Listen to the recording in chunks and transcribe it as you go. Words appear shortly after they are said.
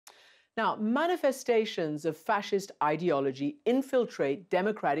Now, manifestations of fascist ideology infiltrate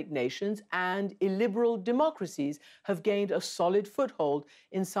democratic nations, and illiberal democracies have gained a solid foothold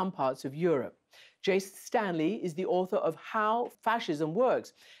in some parts of Europe. Jason Stanley is the author of How Fascism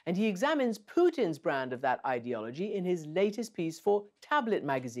Works, and he examines Putin's brand of that ideology in his latest piece for Tablet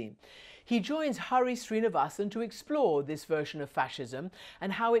magazine. He joins Hari Sreenivasan to explore this version of fascism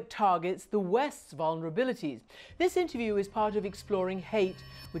and how it targets the West's vulnerabilities. This interview is part of Exploring Hate,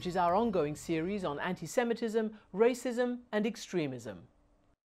 which is our ongoing series on antisemitism, racism, and extremism.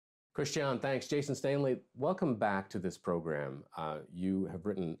 Christiane, thanks. Jason Stanley, welcome back to this program. You have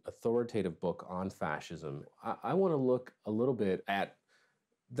written an authoritative book on fascism. I want to look a little bit at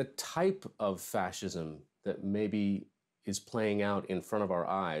the type of fascism that maybe is playing out in front of our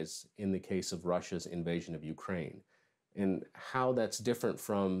eyes in the case of Russia's invasion of Ukraine, and how that's different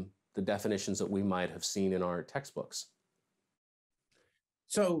from the definitions that we might have seen in our textbooks.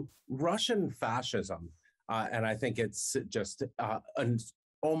 So Russian fascism, and I think it's just an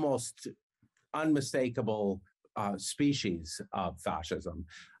almost unmistakable species of fascism.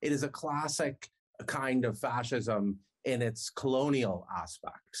 It is a classic kind of fascism in its colonial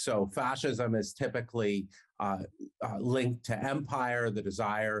aspect. So fascism is typically linked to empire, the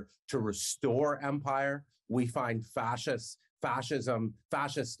desire to restore empire. We find fascist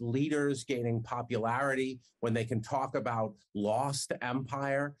leaders gaining popularity when they can talk about lost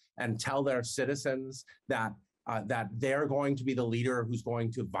empire and tell their citizens that they're going to be the leader who's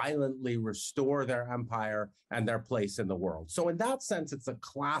going to violently restore their empire and their place in the world. So in that sense, it's a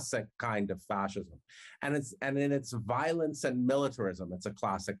classic kind of fascism. And in its violence and militarism, it's a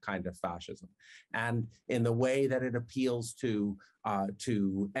classic kind of fascism. And in the way that it appeals to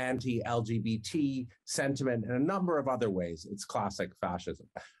anti-LGBT sentiment in a number of other ways, it's classic fascism.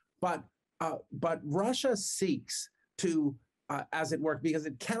 But Russia seeks to as it were, because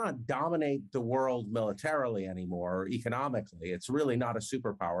it cannot dominate the world militarily anymore or economically. It's really not a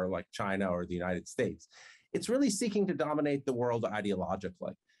superpower like China or the United States. It's really seeking to dominate the world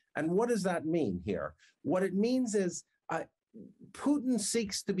ideologically. And what does that mean here? What it means is Putin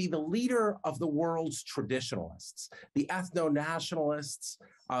seeks to be the leader of the world's traditionalists, the ethno-nationalists,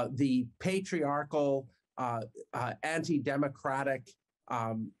 the patriarchal, anti-democratic,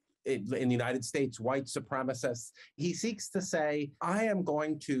 in the United States, white supremacists. He seeks to say, I am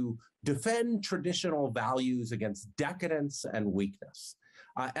going to defend traditional values against decadence and weakness.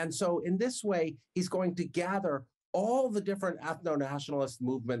 And so in this way, he's going to gather all the different ethno-nationalist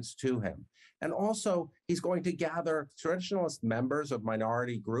movements to him. And also, he's going to gather traditionalist members of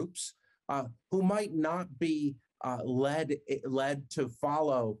minority groups who might not be led to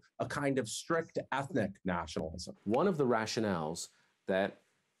follow a kind of strict ethnic nationalism. One of the rationales that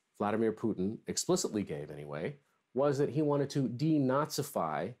Vladimir Putin explicitly gave anyway, was that he wanted to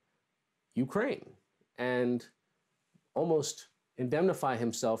denazify Ukraine and almost indemnify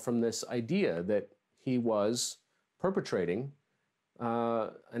himself from this idea that he was perpetrating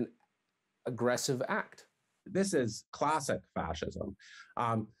an aggressive act. This is classic fascism.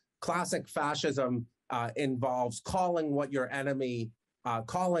 Classic fascism involves calling your enemy what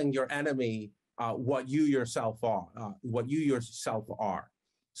you yourself are.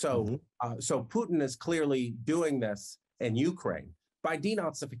 So, so Putin is clearly doing this in Ukraine. By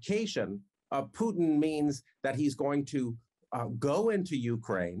denazification, Putin means that he's going to go into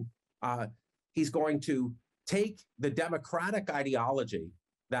Ukraine. He's going to take the democratic ideology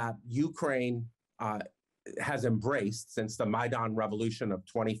that Ukraine has embraced since the Maidan Revolution of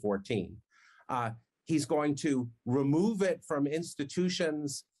 2014. He's going to remove it from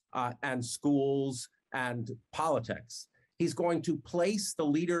institutions and schools and politics. He's going to place the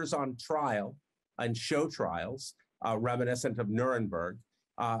leaders on trial and show trials, reminiscent of Nuremberg,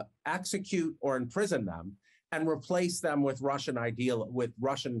 execute or imprison them, and replace them with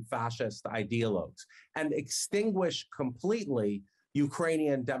Russian fascist ideologues, and extinguish completely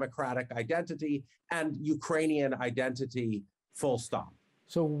Ukrainian democratic identity and Ukrainian identity, full stop.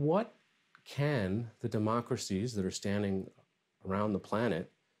 So what can the democracies that are standing around the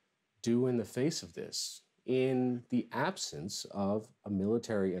planet do in the face of this? In the absence of a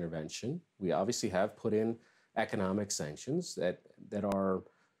military intervention, we obviously have put in economic sanctions that are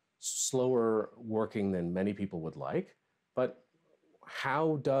slower working than many people would like. But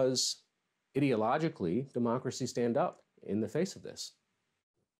how does ideologically democracy stand up in the face of this?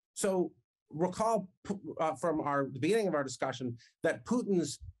 So recall from the beginning of our discussion that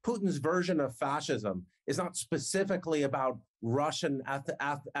Putin's version of fascism is not specifically about Russian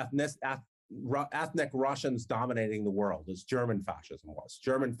ethnic Russians dominating the world, as German fascism was.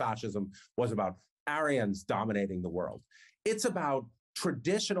 German fascism was about Aryans dominating the world. It's about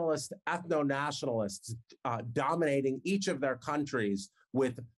traditionalist ethno-nationalists dominating each of their countries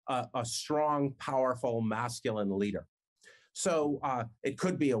with a strong, powerful, masculine leader. So it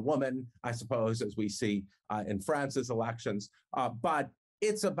could be a woman, I suppose, as we see in France's elections, but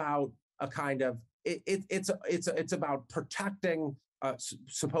it's about a kind of, it's about protecting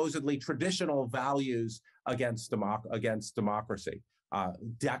supposedly traditional values against democracy,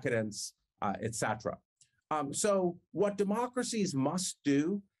 decadence, etc. So what democracies must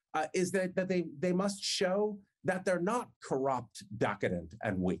do is that they must show that they're not corrupt, decadent,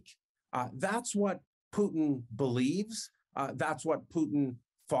 and weak. That's what Putin believes. That's what Putin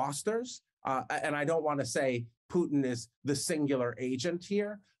fosters. And I don't want to say Putin is the singular agent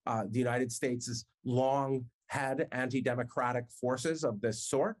here. The United States has long had anti-democratic forces of this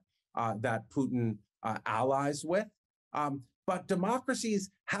sort that Putin allies with. But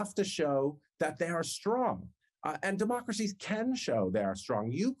democracies have to show that they are strong. And democracies can show they are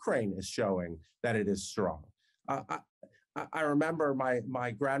strong. Ukraine is showing that it is strong. I remember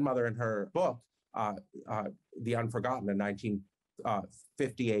my grandmother in her book, The Unforgotten, a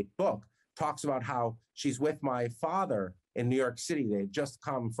 1958 book, talks about how she's with my father in New York City. They'd just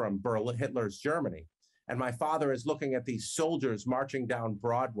come from Berlin, Hitler's Germany. And my father is looking at these soldiers marching down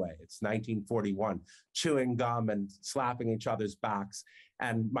Broadway. It's 1941, chewing gum and slapping each other's backs.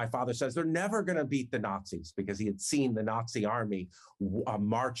 And my father says they're never going to beat the Nazis, because he had seen the Nazi army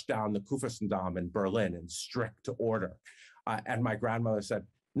march down the Kurfürstendamm in Berlin in strict order. And my grandmother said,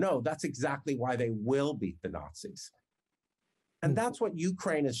 no, that's exactly why they will beat the Nazis. And that's what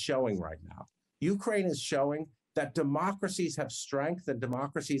Ukraine is showing right now. Ukraine is showing that democracies have strength and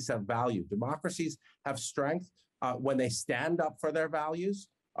democracies have value. Democracies have strength when they stand up for their values,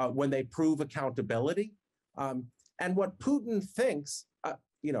 when they prove accountability. And what Putin thinks,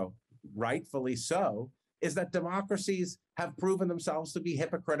 rightfully so, is that democracies have proven themselves to be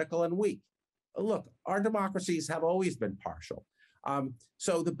hypocritical and weak. Look, our democracies have always been partial.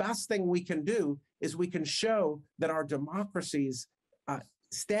 So the best thing we can do is we can show that our democracies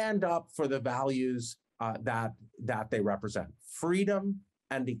stand up for the values that they represent: freedom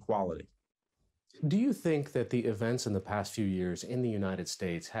and equality. Do you think that the events in the past few years in the United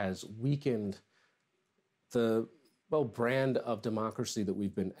States has weakened the brand of democracy that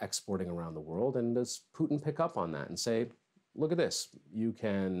we've been exporting around the world? And does Putin pick up on that and say, look at this, you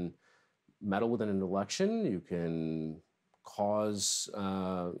can meddle within an election, you can cause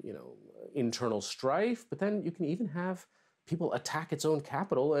internal strife, but then you can even have people attack its own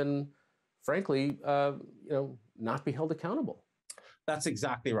capital and, frankly, not be held accountable? That's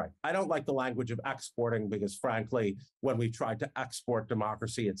exactly right. I don't like the language of exporting because, frankly, when we've tried to export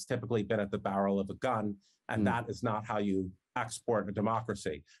democracy, it's typically been at the barrel of a gun, and that is not how you export a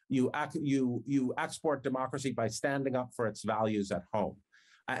democracy. You export democracy by standing up for its values at home,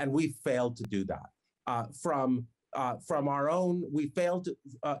 and we failed to do that. From our own, we failed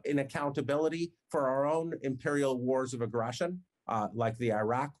in accountability for our own imperial wars of aggression, like the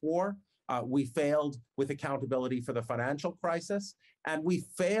Iraq War. We failed with accountability for the financial crisis, and we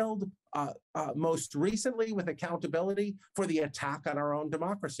failed most recently with accountability for the attack on our own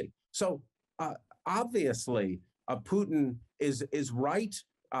democracy. So obviously, Putin is right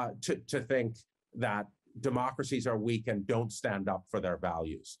to think that democracies are weak and don't stand up for their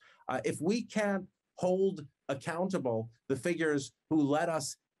values. If we can't hold accountable the figures who led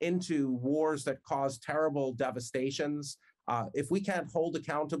us into wars that caused terrible devastations, if we can't hold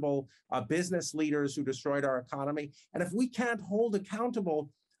accountable business leaders who destroyed our economy, and if we can't hold accountable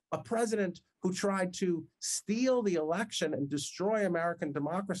a president who tried to steal the election and destroy American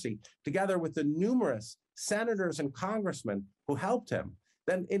democracy, together with the numerous senators and congressmen who helped him,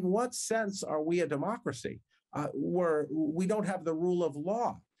 then in what sense are we a democracy? We don't have the rule of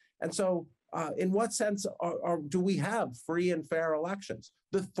law. And so in what sense do we have free and fair elections?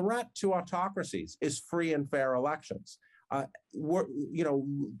 The threat to autocracies is free and fair elections.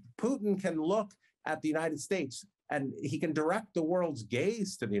 Putin can look at the United States and he can direct the world's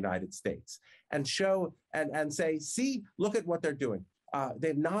gaze to the United States and show and say, see, look at what they're doing. They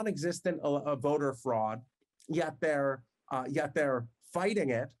have non-existent voter fraud, yet they're fighting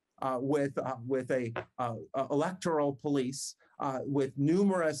it with a electoral police, with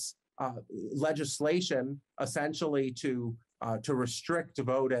numerous legislation essentially to restrict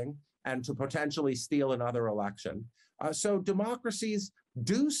voting and to potentially steal another election. So democracies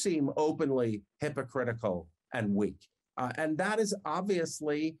do seem openly hypocritical and weak. And that is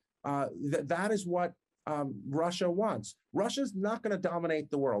obviously, that is what Russia wants. Russia's not going to dominate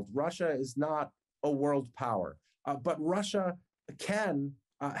the world. Russia is not a world power. But Russia can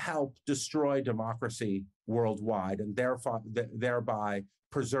help destroy democracy worldwide and thereby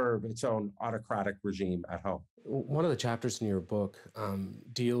preserve its own autocratic regime at home. One of the chapters in your book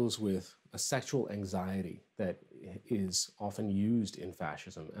deals with a sexual anxiety that is often used in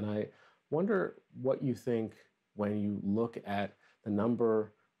fascism. And I wonder what you think when you look at the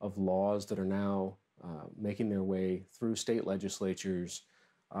number of laws that are now making their way through state legislatures,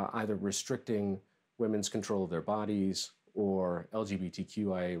 either restricting women's control of their bodies or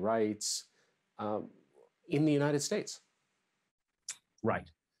LGBTQIA rights in the United States.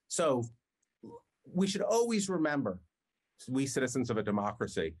 Right. So we should always remember, we citizens of a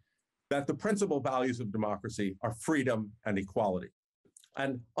democracy, that the principal values of democracy are freedom and equality.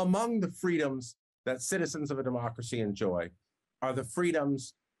 And among the freedoms that citizens of a democracy enjoy are the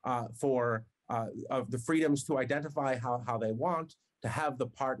freedoms the freedoms to identify how they want, to have the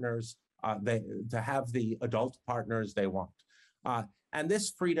partners, to have the adult partners they want. And this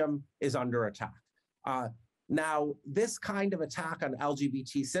freedom is under attack. Now, this kind of attack on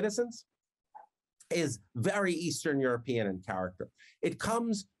LGBT citizens is very Eastern European in character. It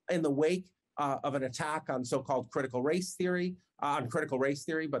comes in the wake of an attack on so-called critical race theory, but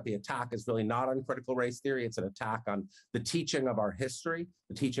the attack is really not on critical race theory. It's an attack on the teaching of our history,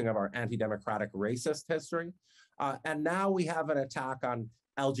 the teaching of our anti-democratic racist history. And now we have an attack on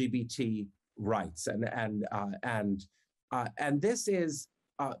LGBT rights. And this is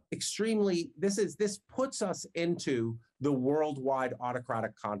this puts us into the worldwide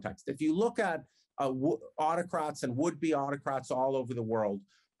autocratic context. If you look at autocrats and would-be autocrats all over the world,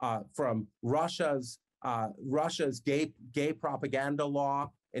 from Russia's gay propaganda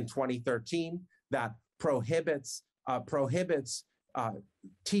law in 2013 that prohibits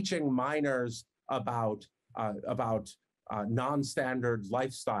teaching minors about non-standard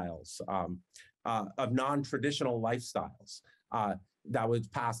lifestyles, of non-traditional lifestyles, that was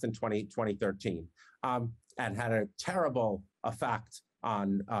passed in 2013, and had a terrible effect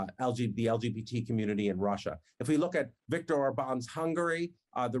on the LGBT community in Russia. If we look at Viktor Orban's Hungary,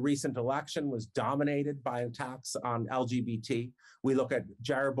 the recent election was dominated by attacks on LGBT. We look at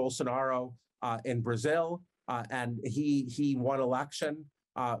Jair Bolsonaro in Brazil, and he won election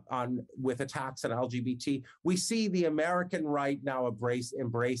with attacks on LGBT. We see the American right now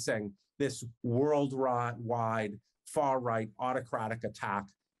embracing this worldwide far-right autocratic attack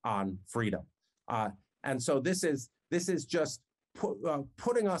on freedom. And so this is just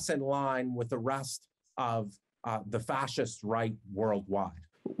putting us in line with the rest of the fascist right worldwide.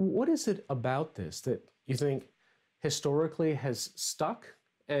 What is it about this that you think historically has stuck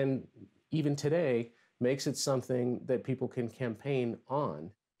and even today makes it something that people can campaign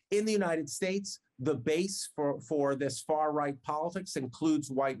on? In the United States, the base for this far-right politics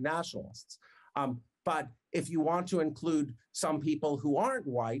includes white nationalists. But if you want to include some people who aren't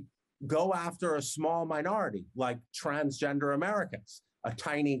white, go after a small minority like transgender Americans, a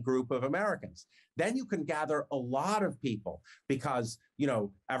tiny group of Americans. Then you can gather a lot of people because,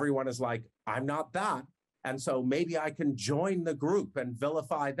 everyone is like, I'm not that. And so maybe I can join the group and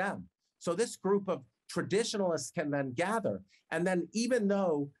vilify them. So this group of traditionalists can then gather. And then even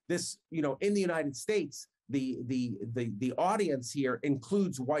though this, in the United States, the audience here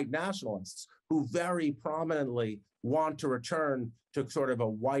includes white nationalists who very prominently want to return to sort of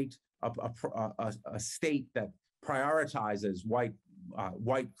a state that prioritizes white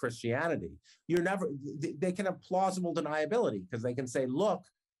Christianity. They can have plausible deniability because they can say, look,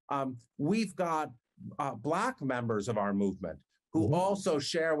 we've got Black members of our movement who also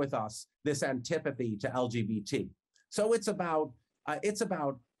share with us this antipathy to LGBT. So it's about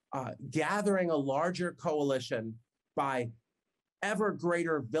gathering a larger coalition by ever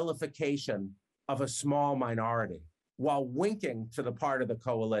greater vilification of a small minority, while winking to the part of the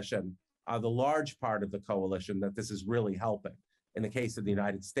coalition, the large part of the coalition that this is really helping. In the case of the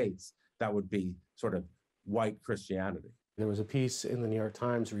United States, that would be sort of white Christianity. There was a piece in the New York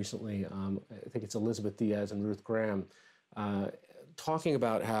Times recently, I think it's Elizabeth Diaz and Ruth Graham, talking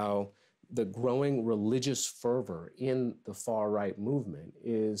about how the growing religious fervor in the far-right movement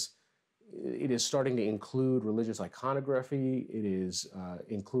is starting to include religious iconography. It is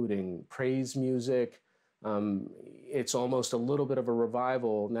including praise music. It's almost a little bit of a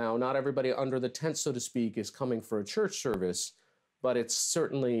revival. Now, not everybody under the tent, so to speak, is coming for a church service, but it's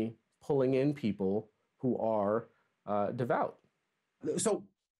certainly pulling in people who are devout. So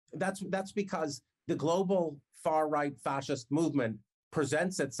that's because the global far-right fascist movement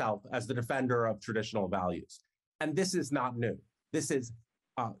presents itself as the defender of traditional values. And this is not new. This is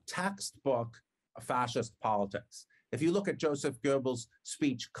textbook fascist politics. If you look at Joseph Goebbels'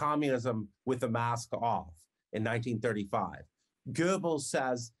 speech, Communism with the Mask Off, in 1935, Goebbels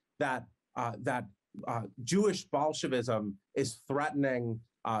says that Jewish Bolshevism is threatening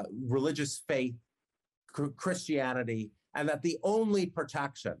religious faith, Christianity, and that the only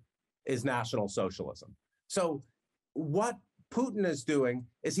protection is National Socialism. So what Putin is doing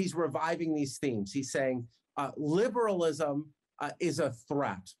is he's reviving these themes. He's saying liberalism is a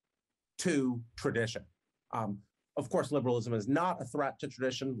threat to tradition. Of course, liberalism is not a threat to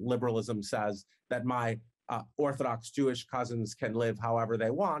tradition. Liberalism says that my Orthodox Jewish cousins can live however they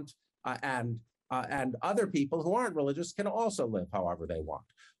want, and other people who aren't religious can also live however they want.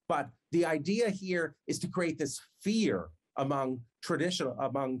 But the idea here is to create this fear among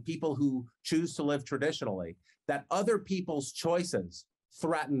people who choose to live traditionally, that other people's choices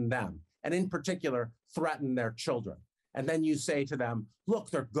threaten them, and in particular, threaten their children. And then you say to them, look,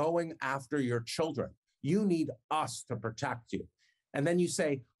 they're going after your children. You need us to protect you. And then you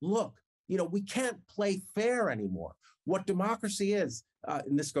say, look, we can't play fair anymore. What democracy is,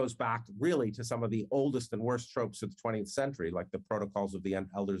 and this goes back really to some of the oldest and worst tropes of the 20th century, like the Protocols of the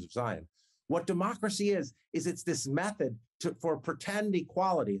Elders of Zion. What democracy is it's this method for pretend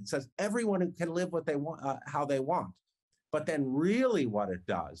equality. It says everyone can live what they want, how they want. But then really what it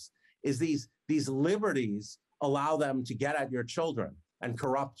does is these liberties allow them to get at your children and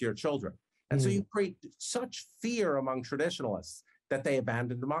corrupt your children. And so you create such fear among traditionalists that they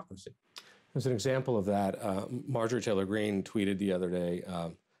abandon democracy. As an example of that, Marjorie Taylor Greene tweeted the other day,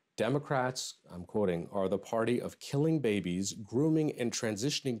 Democrats, I'm quoting, are the party of killing babies, grooming and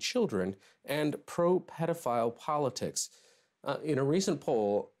transitioning children, and pro-pedophile politics. In a recent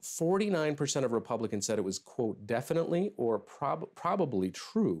poll, 49% of Republicans said it was, quote, definitely or probably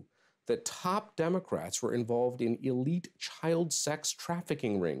true that top Democrats were involved in elite child sex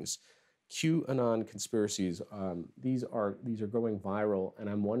trafficking rings. QAnon conspiracies, these are going viral, and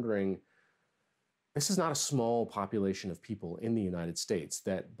I'm wondering, this is not a small population of people in the United States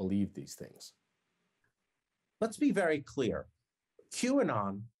that believe these things. Let's be very clear.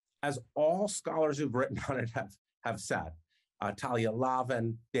 QAnon, as all scholars who've written on it have said, Talia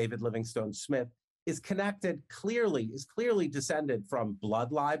Lavin, David Livingstone Smith, is clearly descended from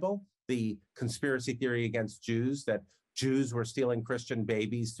blood libel, the conspiracy theory against Jews, that Jews were stealing Christian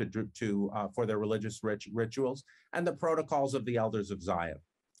babies for their religious rituals, and the Protocols of the Elders of Zion.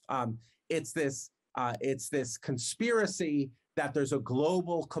 It's this conspiracy that there's a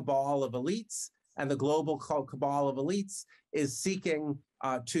global cabal of elites, and the global cabal of elites is seeking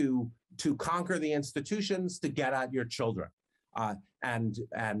to conquer the institutions to get at your children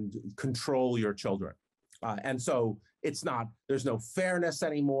and control your children. And so there's no fairness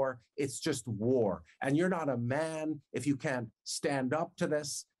anymore. It's just war. And you're not a man if you can't stand up to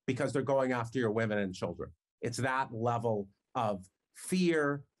this because they're going after your women and children. It's that level of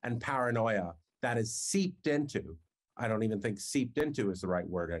fear and paranoia that is seeped into, I don't even think seeped into is the right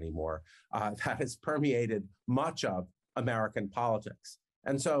word anymore, that has permeated much of American politics.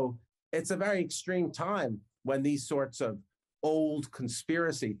 And so it's a very extreme time when these sorts of old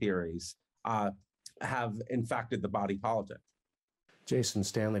conspiracy theories have infected the body politic. Jason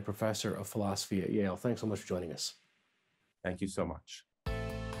Stanley, professor of philosophy at Yale, thanks so much for joining us. Thank you so much.